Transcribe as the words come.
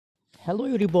Hello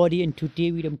everybody, and today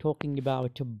I'm talking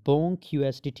about Bonk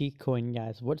USDT coin,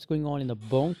 guys. What's going on in the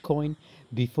Bonk coin?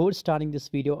 Before starting this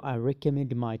video, I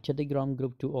recommend my Telegram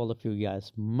group to all of you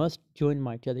guys. Must join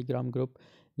my Telegram group.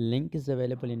 Link is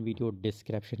available in video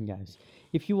description, guys.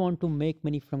 If you want to make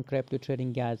money from crypto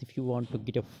trading, guys, if you want to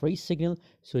get a free signal,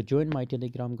 so join my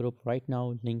Telegram group right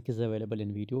now. Link is available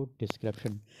in video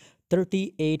description.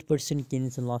 38%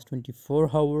 gains in last 24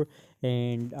 hours,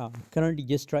 and currently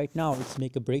just right now let's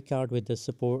make a breakout with the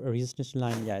support resistance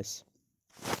line, guys.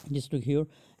 Just look here,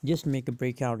 just make a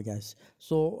breakout, guys.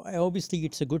 So obviously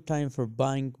it's a good time for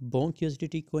buying Bonk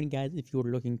USDT coin, guys. If you're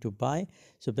looking to buy,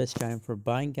 so best time for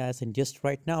buying, guys. And just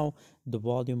right now the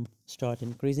volume start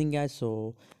increasing, guys,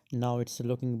 so now it's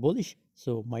looking bullish.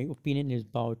 So my opinion is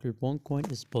about Bonk coin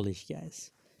is bullish,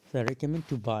 guys, so I recommend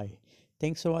to buy.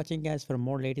 Thanks for watching, guys. For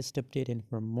more latest update and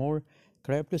for more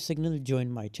crypto signal, join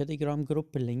my Telegram group.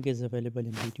 Link is available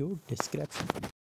in video description.